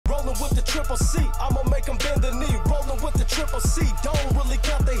triple C, I'ma make him bend the knee. Rolling with the triple C, don't really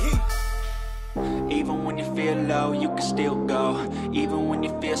count the heat. Even when you feel low, you can still go. Even when you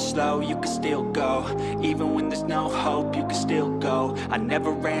feel slow, you can still go. Even when there's no hope, you can still go. I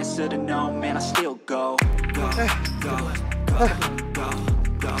never answer to no, man, I still go. Go, go, go, go,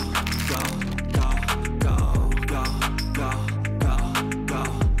 go, go, go, go, go,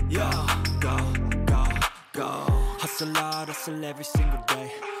 go, go, go. Hustle hard, hustle every single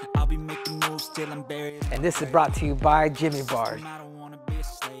day. I'll be making moves till I'm buried. And this is brought to you by JiMMYBAR.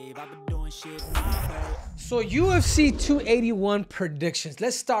 So UFC 281 predictions.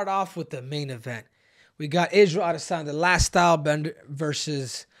 Let's start off with the main event. We got Israel Adesanya, the last style bender,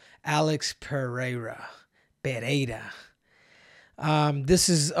 versus Alex Pereira. This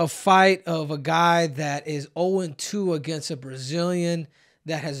is a fight of a guy that is 0-2 against a Brazilian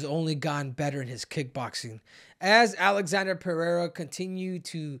that has only gotten better in his kickboxing. As Alexander Pereira continued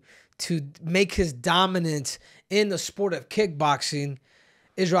to make his dominance in the sport of kickboxing,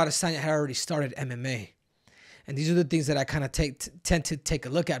 Israel Adesanya had already started MMA. And these are the things that I kind of tend to take a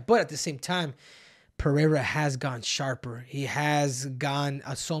look at. But at the same time, Pereira has gone sharper. He has gone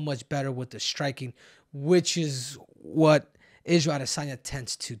so much better with the striking, which is what Israel Adesanya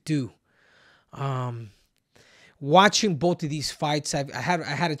tends to do. Watching both of these fights, I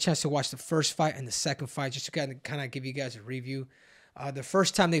had a chance to watch the first fight and the second fight just to kind of give you guys a review. The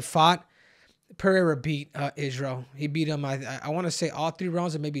first time they fought, Pereira beat Israel. He beat him, I want to say all 3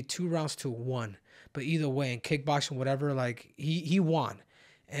 rounds or maybe 2 rounds to 1. But either way, in kickboxing, whatever, like he won.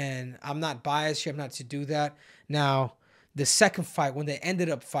 And I'm not biased here. I'm not to do that. Now, the second fight, when they ended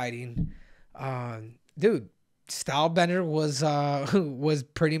up fighting, dude, Stylebender was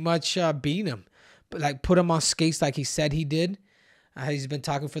pretty much beating him. But like put him on skates like he said he did. He's been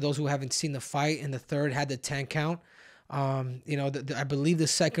talking, for those who haven't seen the fight, in the third, had the 10 count. You know, I believe the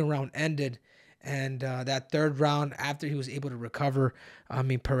second round ended. And that third round, after he was able to recover, I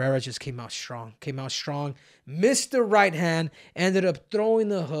mean, Pereira just came out strong. Missed the right hand, ended up throwing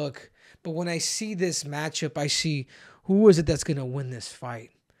the hook. But when I see this matchup, I see, who is it that's going to win this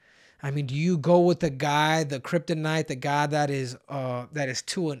fight? I mean, do you go with the guy, the kryptonite, the guy that is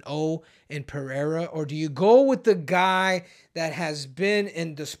 2-0 in Pereira? Or do you go with the guy that has been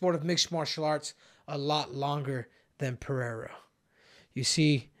in the sport of mixed martial arts a lot longer than Pereira? You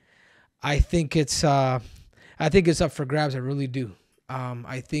see, I think it's up for grabs. I really do.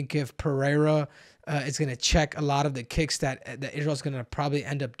 I think if Pereira is going to check a lot of the kicks that Israel's going to probably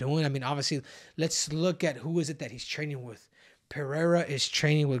end up doing. I mean, obviously, let's look at who is it that he's training with. Pereira is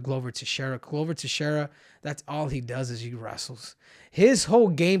training with Glover Teixeira. Glover Teixeira, that's all he does is he wrestles. His whole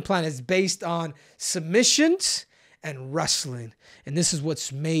game plan is based on submissions and wrestling. And this is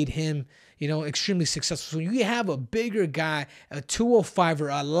what's made him, you know, extremely successful. So you have a bigger guy, a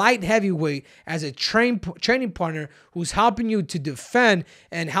 205er, a light heavyweight as a training partner who's helping you to defend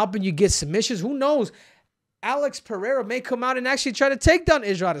and helping you get submissions. Who knows? Alex Pereira may come out and actually try to take down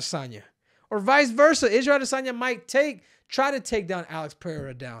Israel Adesanya. Or vice versa. Israel Adesanya might try to take down Alex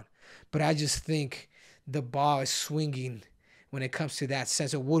Pereira down. But I just think the ball is swinging when it comes to that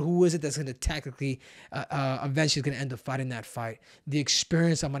sense of who is it that's going to tactically eventually going to end up fighting that fight. The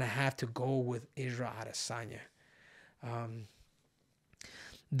experience, I'm going to have to go with Israel Adesanya.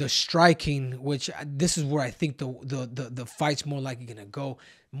 The striking, which this is where I think the fight's more likely going to go.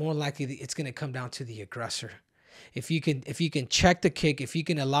 More likely it's going to come down to the aggressor. If you can check the kick, if you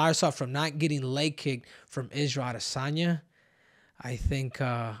can allow yourself from not getting leg kicked from Israel Adesanya, I think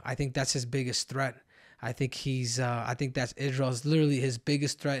that's his biggest threat. I think that's Israel's literally his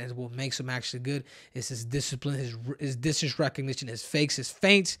biggest threat, and what makes him actually good is his discipline, his distance recognition, his fakes, his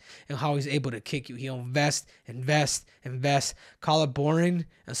feints, and how he's able to kick you. He'll invest. Call it boring,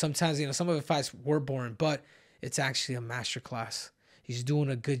 and sometimes, you know, some of the fights were boring, but it's actually a masterclass. He's doing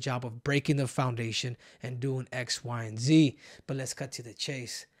a good job of breaking the foundation and doing X, Y, and Z. But let's cut to the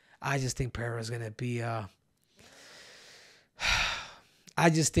chase. I just think Pereira's going to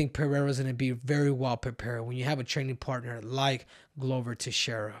be very well prepared when you have a training partner like Glover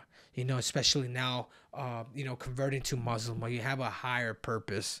Teixeira. You know, especially now, you know, converting to Muslim, where you have a higher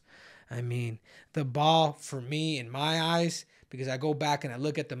purpose. I mean, the ball, for me, in my eyes, because I go back and I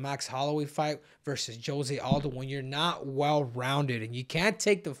look at the Max Holloway fight versus Jose Aldo, when you're not well-rounded and you can't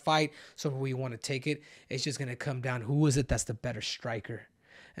take the fight somewhere you want to take it, it's just going to come down, who is it that's the better striker?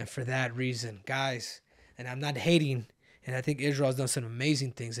 And for that reason, guys, and I'm not hating, and I think Israel's done some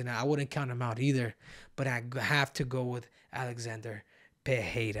amazing things, and I wouldn't count him out either, but I have to go with Alexander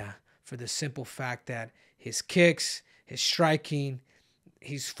Pereira for the simple fact that his kicks, his striking,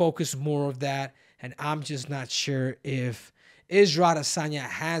 he's focused more of that, and I'm just not sure if Israel Adesanya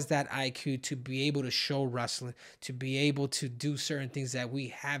has that IQ to be able to show wrestling, to be able to do certain things that we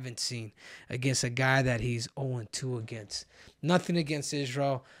haven't seen against a guy that he's 0-2 against. Nothing against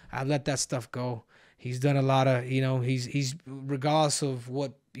Israel. I let that stuff go. He's done a lot of, he's regardless of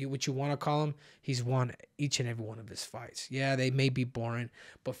what you want to call him, he's won each and every one of his fights. Yeah, they may be boring,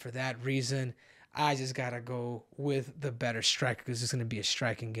 but for that reason, I just got to go with the better striker because it's going to be a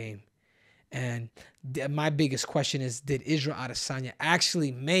striking game. And my biggest question is, did Israel Adesanya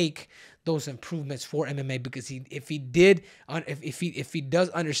actually make those improvements for MMA? Because if he does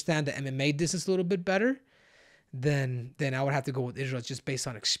understand the MMA distance a little bit better, then I would have to go with Israel just based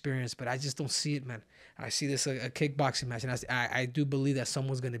on experience. But I just don't see it, man. I see this a kickboxing match, and I do believe that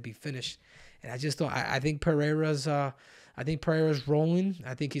someone's going to be finished. And I just don't. I think Pereira's rolling.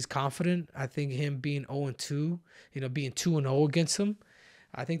 I think he's confident. I think him being 0-2, being 2-0 against him,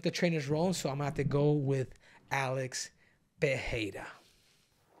 I think the trainer's rolling. So I'm gonna have to go with Alex Pereira.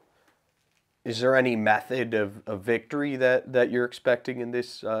 Is there any method of victory that you're expecting in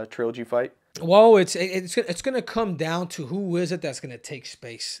this trilogy fight? Well, it's going to come down to who is it that's going to take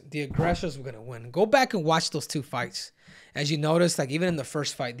space. The aggressors are going to win. Go back and watch those two fights. As you notice, like even in the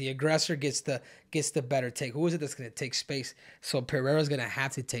first fight, the aggressor gets the better take. Who is it that's going to take space? So Pereira's going to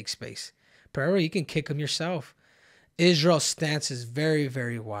have to take space. Pereira, you can kick him yourself. Israel's stance is very,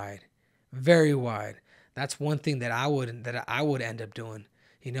 very wide. Very wide. That's one thing that I would end up doing.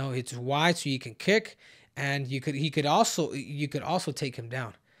 It's wide so you can kick, and you could also take him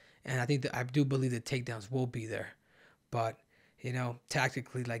down. And I do believe the takedowns will be there. But,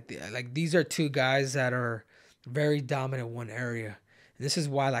 tactically, like these are two guys that are very dominant in one area. And this is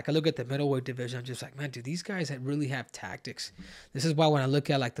why, like, I look at the middleweight division, I'm just like, man, dude, these guys really have tactics. This is why when I look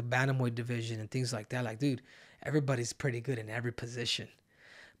at, like, the bantamweight division and things like that, like, dude, everybody's pretty good in every position.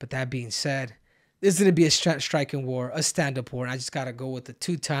 But that being said, this is going to be a striking war, a stand-up war. And I just got to go with the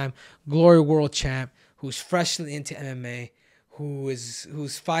two-time Glory World champ who's freshly into MMA,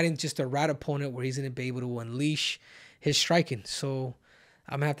 who's fighting just a right opponent where he's going to be able to unleash his striking. So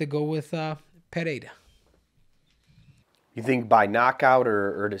I'm going to have to go with Pereira. You think by knockout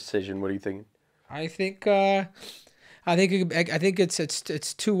or decision? What are you thinking? I think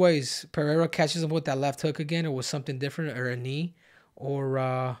it's two ways. Pereira catches him with that left hook again, or with something different, or a knee,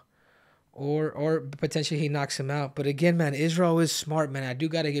 or potentially he knocks him out. But again, man, Israel is smart, man. I do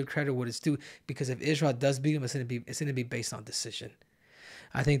got to give credit what it's due, because if Israel does beat him, it's gonna be based on decision.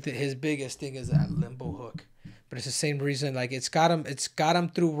 I think that his biggest thing is that limbo hook, but it's the same reason. Like it's got him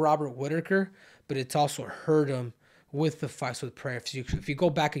through Robert Whittaker, but it's also hurt him with the fights with Pereira. If you go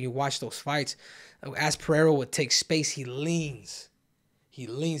back and you watch those fights, as Pereira would take space, he leans,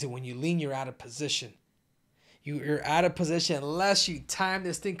 and when you lean, you're out of position. You're out of position unless you time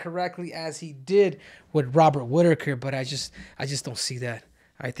this thing correctly, as he did with Robert Whittaker. But I just don't see that.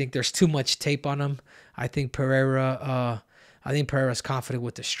 I think there's too much tape on him. I think Pereira's confident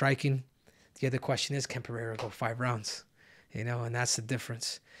with the striking. The other question is, can Pereira go 5 rounds? And that's the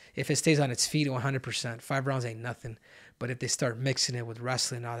difference. If it stays on its feet 100%, 5 rounds ain't nothing. But if they start mixing it with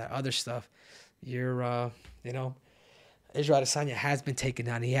wrestling and all that other stuff, Israel Adesanya has been taken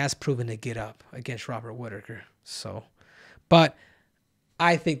down. He has proven to get up against Robert Whittaker. So, but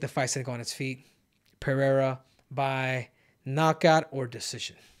I think the fight's going to go on its feet. Pereira by knockout or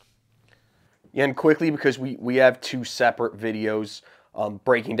decision. Yeah, and quickly, because we have 2 separate videos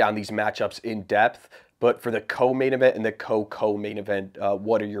breaking down these matchups in depth. But for the co-main event and the co-main event,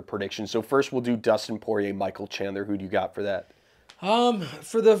 what are your predictions? So first we'll do Dustin Poirier, Michael Chandler. Who do you got for that?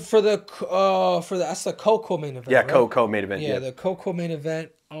 For that's the co-main event. Yeah, right? co-main event. Yeah, the co-main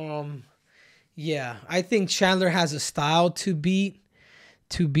event. Yeah, I think Chandler has a style to beat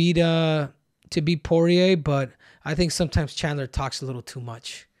Poirier, but I think sometimes Chandler talks a little too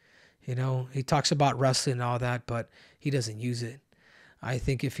much. He talks about wrestling and all that, but he doesn't use it. I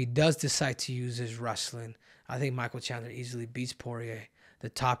think if he does decide to use his wrestling, I think Michael Chandler easily beats Poirier. The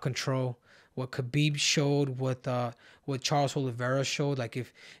top control, what Khabib showed, what Charles Oliveira showed. Like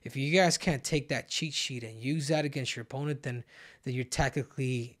if you guys can't take that cheat sheet and use that against your opponent, then you're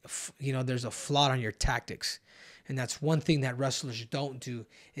tactically, there's a flaw on your tactics. And that's one thing that wrestlers don't do,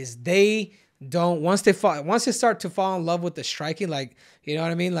 is they don't, once they start to fall in love with the striking, like, you know what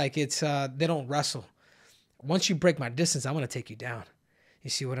I mean? Like it's, they don't wrestle. Once you break my distance, I'm going to take you down. You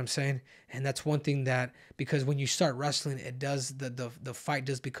see what I'm saying? And that's one thing that, because when you start wrestling, it does, the fight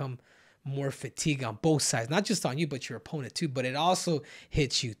does become more fatigue on both sides, not just on you, but your opponent too. But it also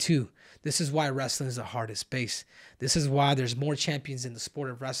hits you too. This is why wrestling is the hardest space. This is why there's more champions in the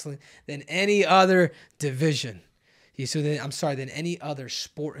sport of wrestling than any other division. Than any other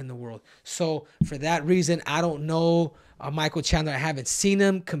sport in the world. So for that reason, I don't know Michael Chandler, I haven't seen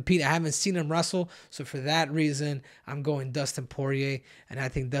him compete. I haven't seen him wrestle. So for that reason, I'm going Dustin Poirier. And I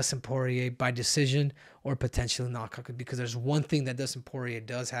think Dustin Poirier by decision or potentially knockout, because there's one thing that Dustin Poirier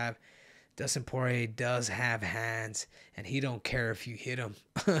does have. Dustin Poirier does have hands, and he don't care if you hit him,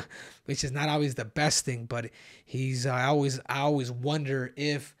 which is not always the best thing. But he's I always wonder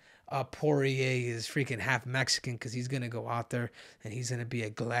if Poirier is freaking half Mexican, because he's gonna go out there and he's gonna be a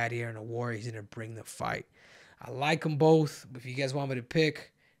gladiator and a warrior. He's gonna bring the fight. I like them both. If you guys want me to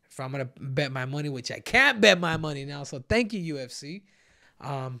pick, if I'm going to bet my money, which I can't bet my money now, so thank you, UFC,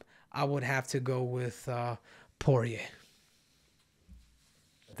 I would have to go with Poirier.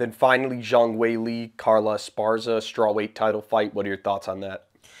 Then finally, Zhang Weili, Carla Esparza, strawweight title fight. What are your thoughts on that?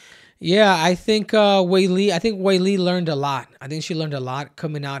 Yeah, I think Weili learned a lot. I think she learned a lot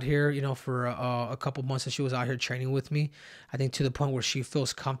coming out here, you know, for a couple months that she was out here training with me. I think to the point where she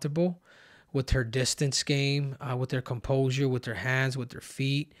feels comfortable with her distance game, with her composure, with her hands, with her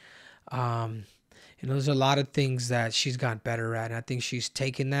feet. You know, there's a lot of things that she's gotten better at, and I think she's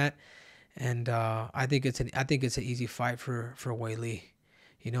taken that. And I think it's an easy fight for Weili.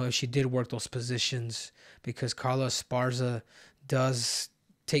 You know, if she did work those positions, because Carla Esparza does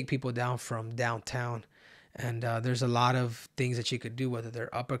take people down from downtown, and there's a lot of things that she could do, whether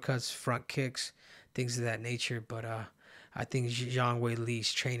they're uppercuts, front kicks, things of that nature. But I think Zhang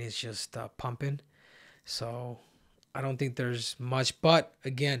Weili's training is just pumping. So I don't think there's much. But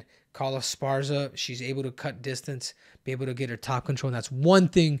again, Carla Esparza, she's able to cut distance, be able to get her top control. And that's one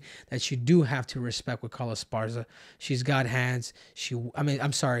thing that you do have to respect with Carla Esparza. She's got hands. She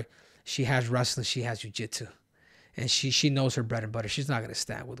has wrestling. She has jiu-jitsu. And she knows her bread and butter. She's not going to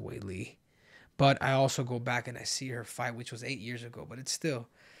stand with Weili. But I also go back and I see her fight, which was 8 years ago. But it's still,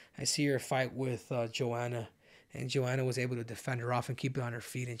 I see her fight with Joanna. And Joanna was able to defend her off and keep her on her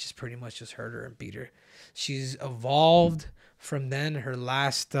feet and just pretty much just hurt her and beat her. She's evolved from then. Her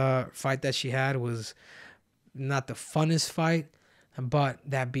last fight that she had was not the funnest fight. But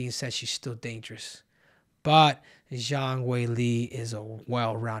that being said, she's still dangerous. But Zhang Weili is a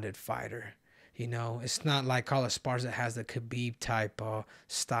well-rounded fighter. You know, it's not like Carla Esparza has the Khabib type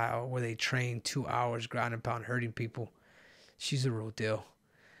style where they train 2 hours, ground and pound, hurting people. She's a real deal.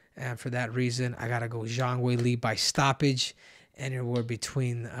 And for that reason, I got to go Zhang Weili by stoppage. Anywhere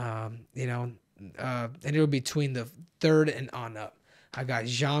between, anywhere between the third and on up. I got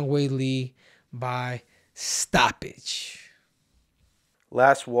Zhang Weili by stoppage.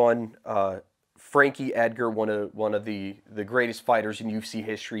 Last one, Frankie Edgar, one of the greatest fighters in UFC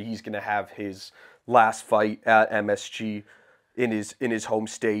history. He's going to have his last fight at MSG in his home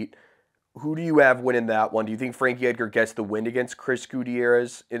state. Who do you have winning that one? Do you think Frankie Edgar gets the win against Chris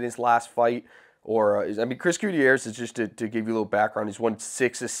Gutierrez in his last fight? Or, Chris Gutierrez is, just to give you a little background, he's won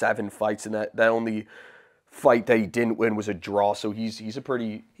 6 of 7 fights, and that only fight that he didn't win was a draw, so he's a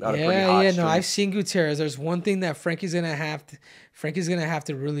pretty hot streak. No, I've seen Gutierrez. There's one thing that Frankie's gonna have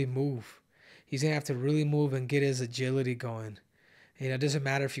to really move. He's gonna have to really move and get his agility going. You know, it doesn't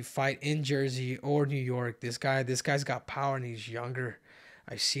matter if you fight in Jersey or New York. This guy's got power and he's younger.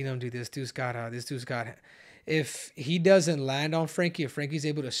 I've seen him do this. This dude's got. If he doesn't land on Frankie, if Frankie's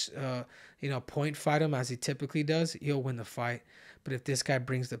able to, point fight him as he typically does, he'll win the fight. But if this guy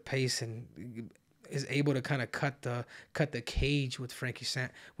brings the pace and is able to kind of cut the cage with Frankie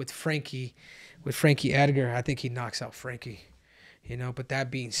Edgar, I think he knocks out Frankie. You know, but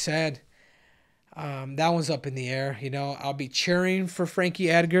that being said, that one's up in the air. You know, I'll be cheering for Frankie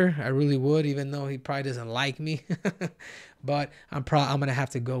Edgar. I really would, even though he probably doesn't like me. But I'm gonna have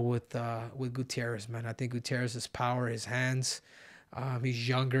to go with Gutierrez, man. I think Gutierrez's power, his hands. He's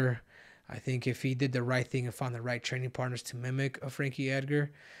younger. I think if he did the right thing and found the right training partners to mimic a Frankie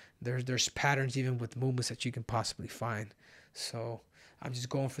Edgar, there's patterns even with movements that you can possibly find. So I'm just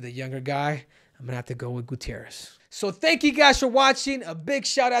going for the younger guy. I'm going to have to go with Gutierrez. So thank you guys for watching. A big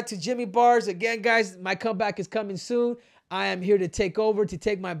shout out to JiMMYBARs. Again, guys, my comeback is coming soon. I am here to take over, to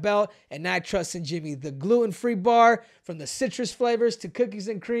take my belt, and I trust in Jimmy. The gluten-free bar, from the citrus flavors to cookies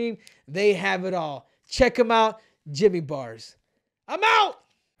and cream, they have it all. Check them out, JiMMYBARs. I'm out!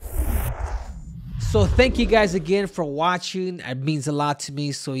 So thank you guys again for watching. It means a lot to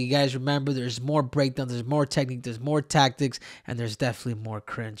me. So you guys remember, there's more breakdowns, there's more technique, there's more tactics, and there's definitely more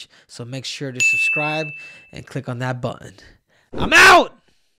cringe. So make sure to subscribe and click on that button. I'm out!